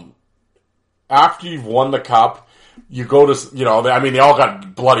problem after you've won the Cup. You go to, they all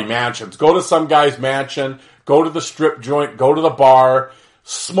got bloody mansions. Go to some guy's mansion, go to the strip joint, go to the bar,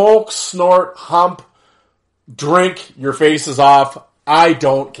 smoke, snort, hump, drink your faces off. I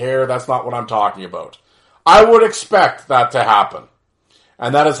don't care. That's not what I'm talking about. I would expect that to happen.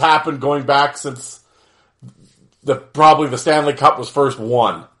 And that has happened going back since probably the Stanley Cup was first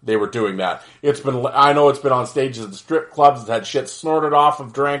won. They were doing that. I know it's been on stages at the strip clubs. It's had shit snorted off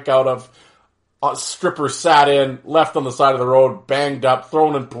of, drank out of, strippers sat in, left on the side of the road, banged up,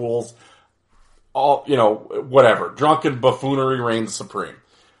 thrown in pools, all, whatever. Drunken buffoonery reigns supreme.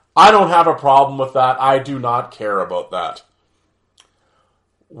 I don't have a problem with that. I do not care about that.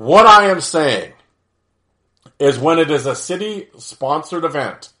 What I am saying is when it is a city-sponsored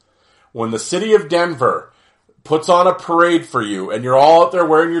event. When the city of Denver puts on a parade for you, and you're all out there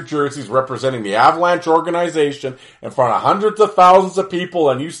wearing your jerseys representing the Avalanche organization in front of hundreds of thousands of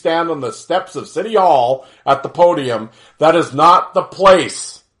people, and you stand on the steps of City Hall at the podium, that is not the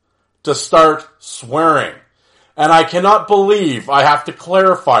place to start swearing. And I cannot believe I have to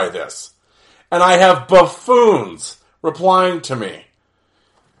clarify this. And I have buffoons replying to me.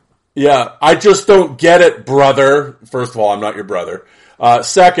 Yeah, I just don't get it, brother. First of all, I'm not your brother.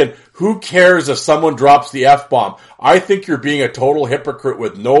 Second, who cares if someone drops the F-bomb? I think you're being a total hypocrite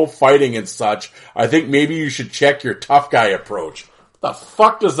with no fighting and such. I think maybe you should check your tough guy approach. What the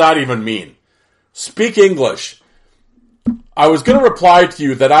fuck does that even mean? Speak English. I was going to reply to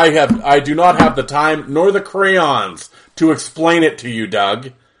you that I do not have the time nor the crayons to explain it to you,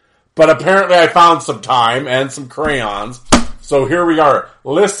 Doug. But apparently I found some time and some crayons. So here we are.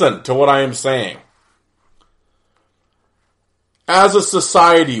 Listen to what I am saying. As a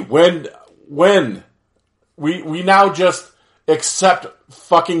society, when we now just accept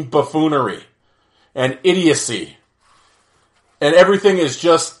fucking buffoonery and idiocy, and everything is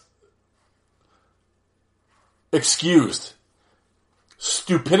just excused.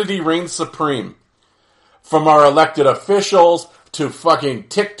 Stupidity reigns supreme. From our elected officials to fucking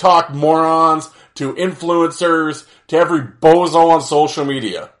TikTok morons to influencers to every bozo on social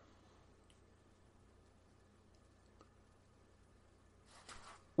media.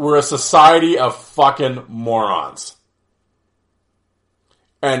 We're a society of fucking morons.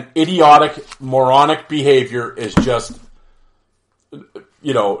 And idiotic, moronic behavior is just,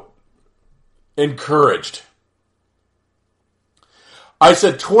 encouraged. I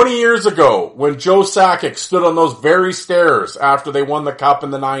said 20 years ago when Joe Sakic stood on those very stairs after they won the cup in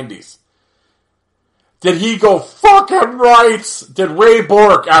the 90s. Did he go fucking rights? Did Ray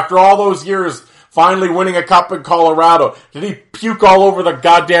Bourque, after all those years, finally winning a cup in Colorado, did he puke all over the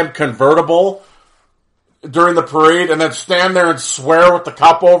goddamn convertible during the parade and then stand there and swear with the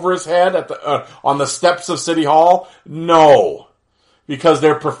cup over his head on the steps of City Hall? No. Because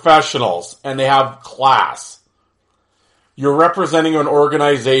they're professionals and they have class. You're representing an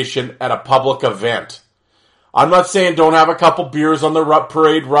organization at a public event. I'm not saying don't have a couple beers on the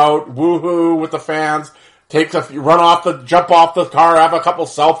parade route, woohoo with the fans, jump off the car, have a couple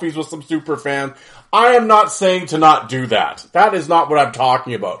selfies with some super fans. I am not saying to not do that. That is not what I'm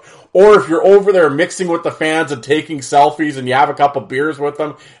talking about. Or if you're over there mixing with the fans and taking selfies and you have a couple beers with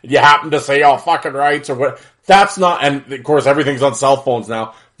them, and you happen to say, oh, fucking rights or what, that's not, and of course everything's on cell phones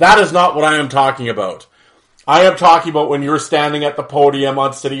now. That is not what I am talking about. I am talking about when you're standing at the podium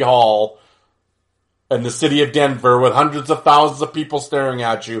on City Hall in the city of Denver with hundreds of thousands of people staring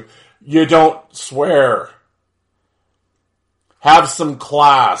at you. You don't swear. Have some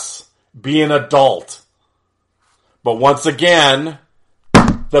class. Be an adult. But once again,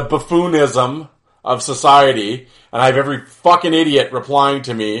 the buffoonism of society, and I have every fucking idiot replying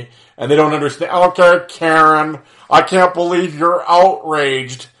to me, and they don't understand. Okay, Karen, I can't believe you're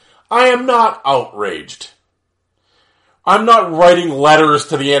outraged. I am not outraged. I'm not writing letters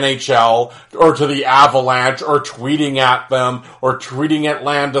to the NHL or to the Avalanche or tweeting at them or tweeting at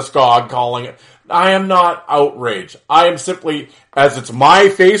Landeskog calling it. I am not outraged. I am simply, as it's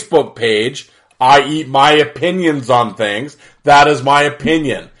my Facebook page, i.e. my opinions on things, that is my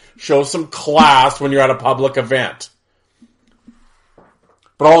opinion. Show some class when you're at a public event.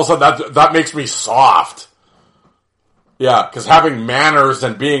 But all of a sudden that makes me soft. Yeah, because having manners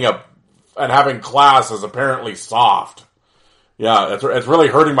and and having class is apparently soft. Yeah, it's really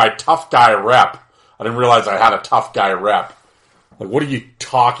hurting my tough guy rep. I didn't realize I had a tough guy rep. Like, what are you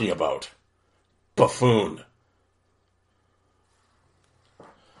talking about? Buffoon.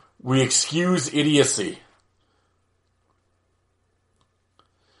 We excuse idiocy.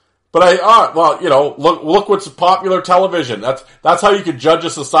 But look what's popular television. That's how you can judge a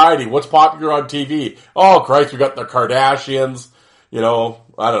society. What's popular on TV? Oh, Christ, we got the Kardashians. I don't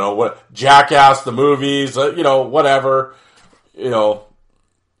know what, Jackass, the movies. Whatever.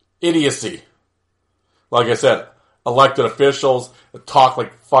 Idiocy. Like I said, elected officials that talk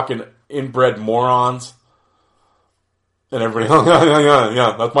like fucking inbred morons. And everybody,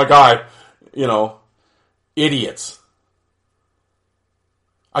 yeah, that's my guy. Idiots.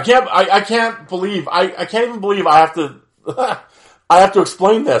 I can't even believe I have to, I have to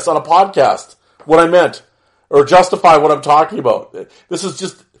explain this on a podcast, what I meant, or justify what I'm talking about. This is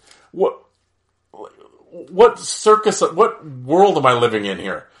just, what circus, what world am I living in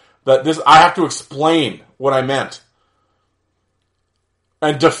here? I have to explain what I meant.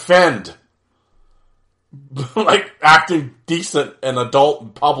 And defend, like, acting decent and adult in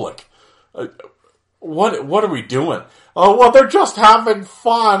public. What are we doing? Oh, well, they're just having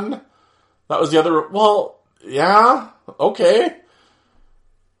fun. That was the other... Well, yeah, okay.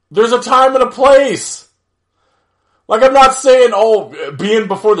 There's a time and a place. Like, I'm not saying, being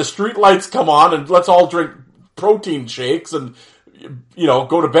before the street lights come on and let's all drink protein shakes and,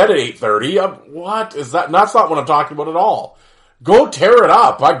 go to bed at 8:30. What is that? That's not what I'm talking about at all. Go tear it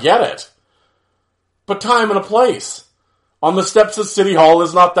up. I get it. But time and a place. On the steps of City Hall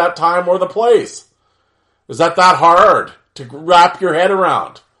is not that time or the place. Is that hard to wrap your head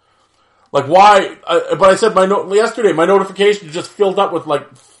around? Like, why? But I said yesterday, my notification just filled up with,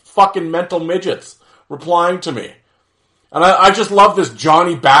 like, fucking mental midgets replying to me. And I just love this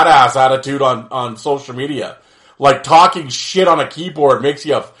Johnny Badass attitude on social media. Like, talking shit on a keyboard makes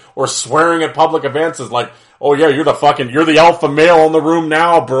you, or swearing at public events is like, oh yeah, you're the alpha male in the room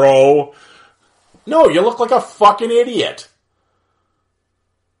now, bro. No, you look like a fucking idiot.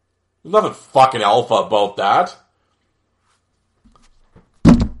 There's nothing fucking alpha about that.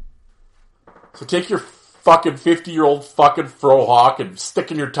 So take your fucking 50-year-old fucking frohawk and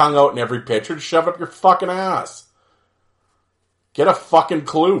sticking your tongue out in every picture and shove it up your fucking ass. Get a fucking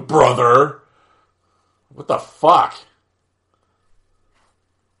clue, brother. What the fuck?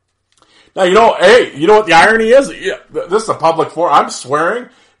 Now, you know what the irony is? This is a public forum. I'm swearing.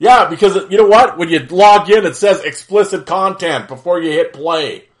 Yeah, because you know what? When you log in, it says explicit content before you hit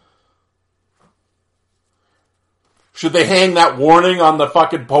play. Should they hang that warning on the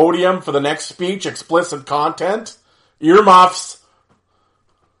fucking podium for the next speech? Explicit content? Earmuffs?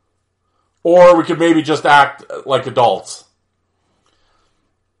 Or we could maybe just act like adults.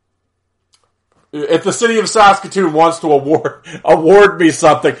 If the city of Saskatoon wants to award me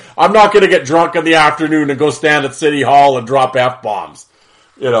something, I'm not going to get drunk in the afternoon and go stand at City Hall and drop F-bombs.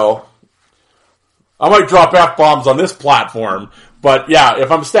 I might drop F-bombs on this platform, but yeah,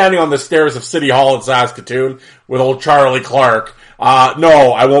 if I'm standing on the stairs of City Hall in Saskatoon with old Charlie Clark,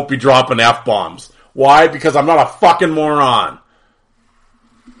 no, I won't be dropping F-bombs. Why? Because I'm not a fucking moron.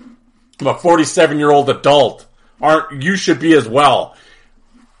 I'm a 47-year-old adult. You should be as well.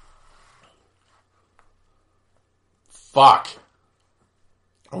 Fuck.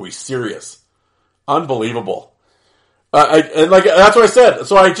 Are we serious? Unbelievable. And that's what I said.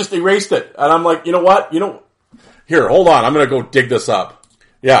 So I just erased it. And I'm like, you know what? Here, hold on. I'm going to go dig this up.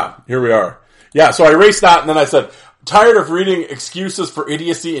 Yeah, here we are. Yeah, so I erased that and then I said, tired of reading excuses for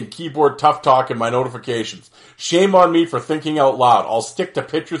idiocy and keyboard tough talk in my notifications. Shame on me for thinking out loud. I'll stick to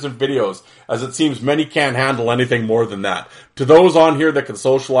pictures and videos, as it seems many can't handle anything more than that. To those on here that can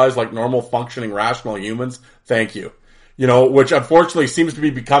socialize like normal, functioning, rational humans, thank you. Which unfortunately seems to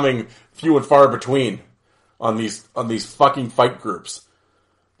be becoming few and far between on these fucking fight groups.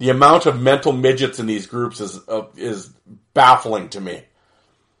 The amount of mental midgets in these groups is baffling to me.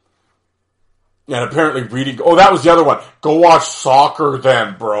 And apparently reading... Oh, that was the other one. Go watch soccer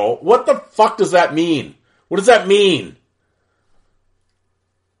then, bro. What the fuck does that mean? What does that mean?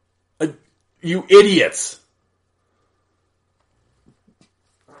 You idiots.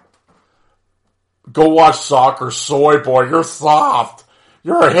 Go watch soccer, soy boy. You're soft.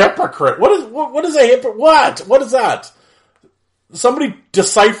 You're a hypocrite. What is a hypocrite? What is that? Somebody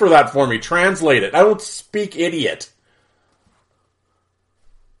decipher that for me. Translate it. I don't speak idiot.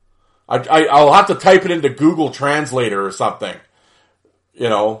 I'll have to type it into Google Translator or something.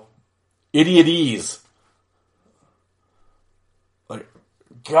 Idiotese. Like,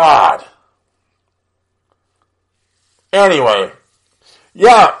 God. Anyway.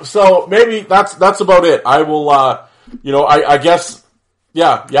 Yeah, so maybe that's about it. I will, I guess,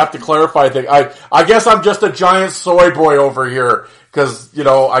 yeah, you have to clarify things. I guess I'm just a giant soy boy over here, cause,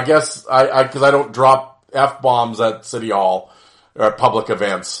 cause I don't drop F-bombs at City Hall or at public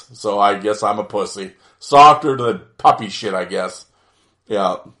events. So I guess I'm a pussy. Softer to the puppy shit, I guess.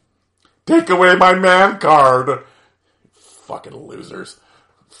 Yeah. Take away my man card. Fucking losers.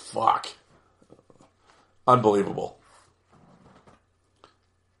 Fuck. Unbelievable.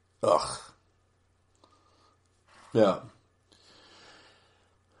 Ugh. Yeah.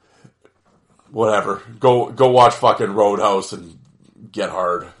 Whatever. Go watch fucking Roadhouse and get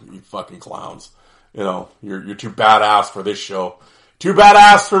hard, you fucking clowns. You're too badass for this show. Too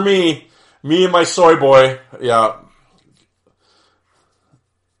badass for me. Me and my soy boy. Yeah.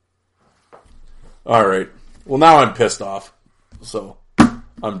 Alright. Well, now I'm pissed off. So,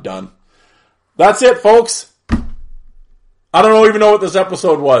 I'm done. That's it, folks. I don't even know what this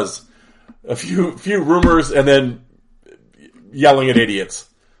episode was. A few rumors and then yelling at idiots.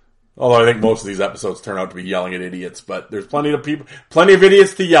 Although I think most of these episodes turn out to be yelling at idiots, but there's plenty of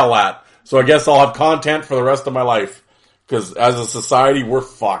idiots to yell at. So I guess I'll have content for the rest of my life. Because as a society, we're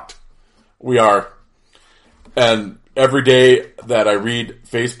fucked. We are. And every day that I read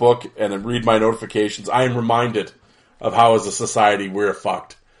Facebook and read my notifications, I am reminded of how as a society we're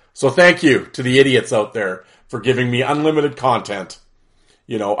fucked. So thank you to the idiots out there for giving me unlimited content.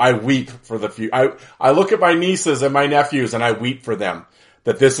 You know, I weep for the few. I look at my nieces and my nephews and I weep for them.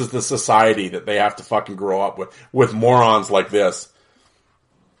 That this is the society that they have to fucking grow up with morons like this.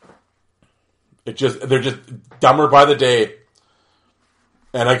 They're just dumber by the day.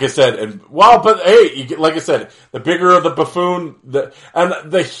 And like I said, but hey, like I said, the bigger of the buffoon,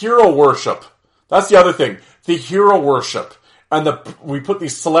 and the hero worship. That's the other thing. The hero worship. And we put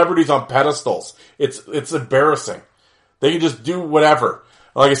these celebrities on pedestals. It's embarrassing. They can just do whatever.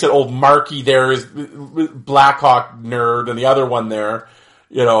 Like I said, old Marky there is Blackhawk nerd, and the other one there,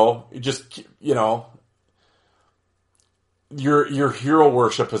 your hero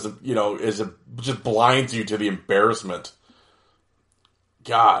worship just blinds you to the embarrassment.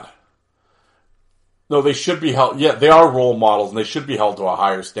 God. No, they should be held. Yeah, they are role models, and they should be held to a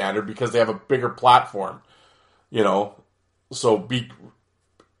higher standard because they have a bigger platform. So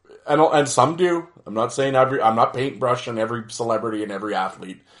and some do. I'm not saying I'm not paintbrushing every celebrity and every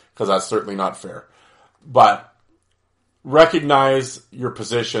athlete because that's certainly not fair. But recognize your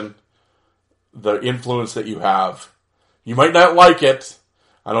position, the influence that you have. You might not like it.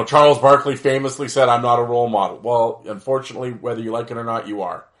 I know Charles Barkley famously said, "I'm not a role model." Well, unfortunately, whether you like it or not, you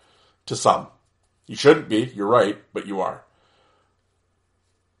are. To some. You shouldn't be, you're right, but you are.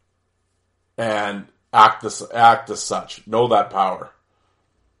 And act as such. Know that power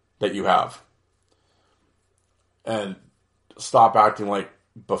that you have. And stop acting like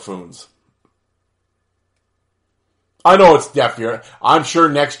buffoons. I know it's deaf here. I'm sure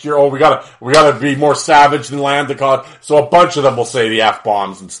next year, we gotta be more savage than Landicott. So a bunch of them will say the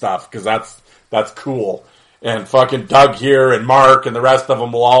F-bombs and stuff, because that's cool. And fucking Doug here and Mark and the rest of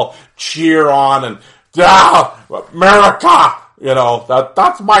them will all cheer on and, America!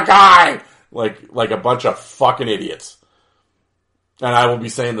 That's my guy! Like a bunch of fucking idiots. And I will be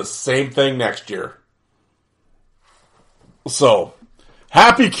saying the same thing next year. So,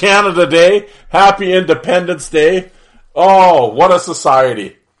 happy Canada Day. Happy Independence Day. Oh, what a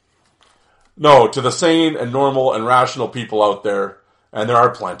society. No, to the sane and normal and rational people out there, and there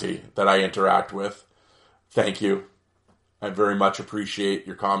are plenty that I interact with, thank you. I very much appreciate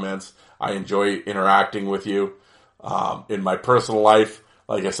your comments. I enjoy interacting with you. In my personal life,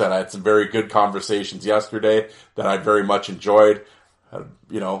 like I said, I had some very good conversations yesterday that I very much enjoyed. Had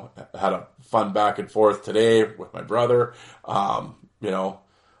a fun back and forth today with my brother. So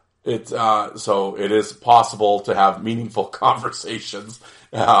it is possible to have meaningful conversations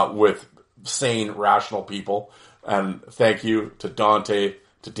with sane, rational people. And thank you to Dante,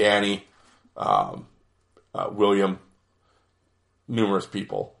 to Danny, William, numerous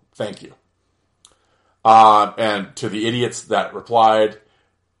people. Thank you. And to the idiots that replied,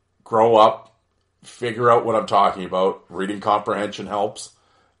 grow up, figure out what I'm talking about. Reading comprehension helps.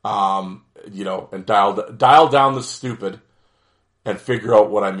 And dial down the stupid and figure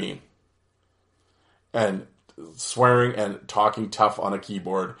out what I mean. And swearing and talking tough on a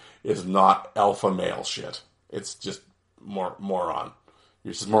keyboard is not alpha male shit. It's just moron.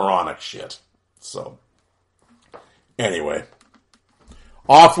 It's just moronic shit. So, anyway.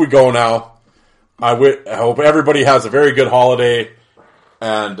 Off we go now. I hope everybody has a very good holiday.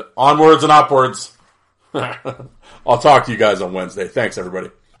 And onwards and upwards. I'll talk to you guys on Wednesday. Thanks, everybody.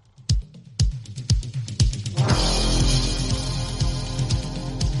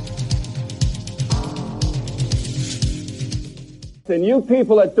 And you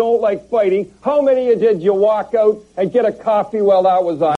people that don't like fighting, how many of you did you walk out and get a coffee while that was on?